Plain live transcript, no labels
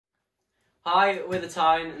Hi, we're the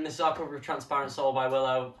Tyne, and this is our cover of Transparent Soul by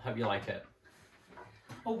Willow. Hope you like it.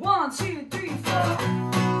 1, 2, 3, 4.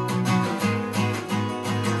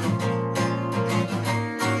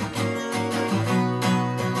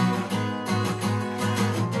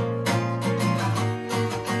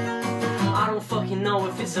 I don't fucking know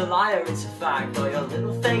if it's a lie or it's a fact, or your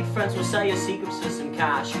little fake friends will sell your secrets for some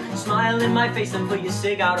cash. Smile in my face and put your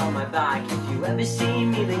cig out on my back. If you ever see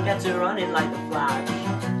me, then get to running like the Flash.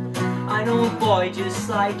 I know a boy just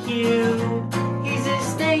like you, he's a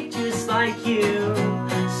snake just like you,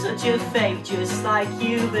 such a fake just like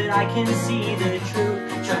you, but I can see the true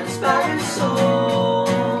transparent soul.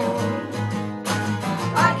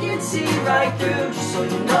 I can see right through, just so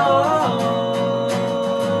you know.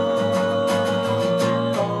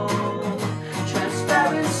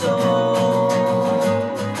 Transparent soul.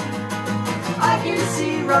 I can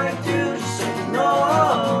see right through, just so you know.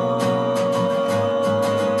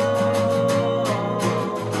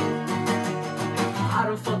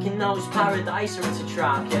 Knows paradise or it's a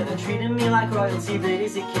trap. Yeah, they're treating me like royalty, but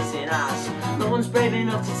is it kissing ass? No one's brave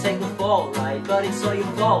enough to take the fall, right? But it's all your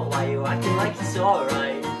fault, why you acting like it's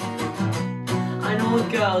alright? I know a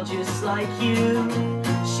girl just like you,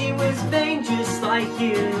 she was vain just like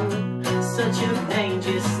you, such a pain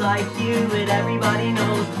just like you, but everybody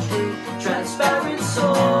knows the truth. Transparent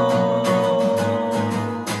soul,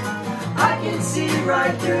 I can see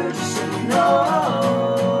right through, just so you know.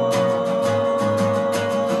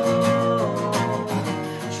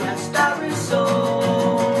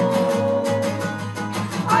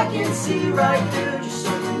 See right through, just so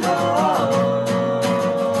you know.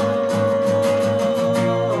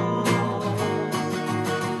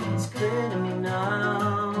 It's clear to me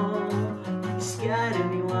now, you're scared of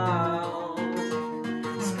me, wow.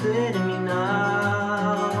 It's clear to me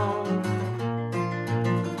now.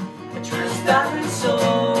 A transparent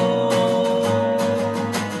soul,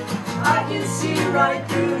 I can see right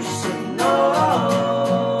through, just so you know.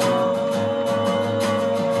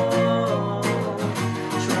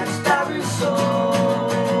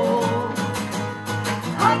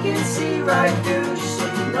 I can see right through.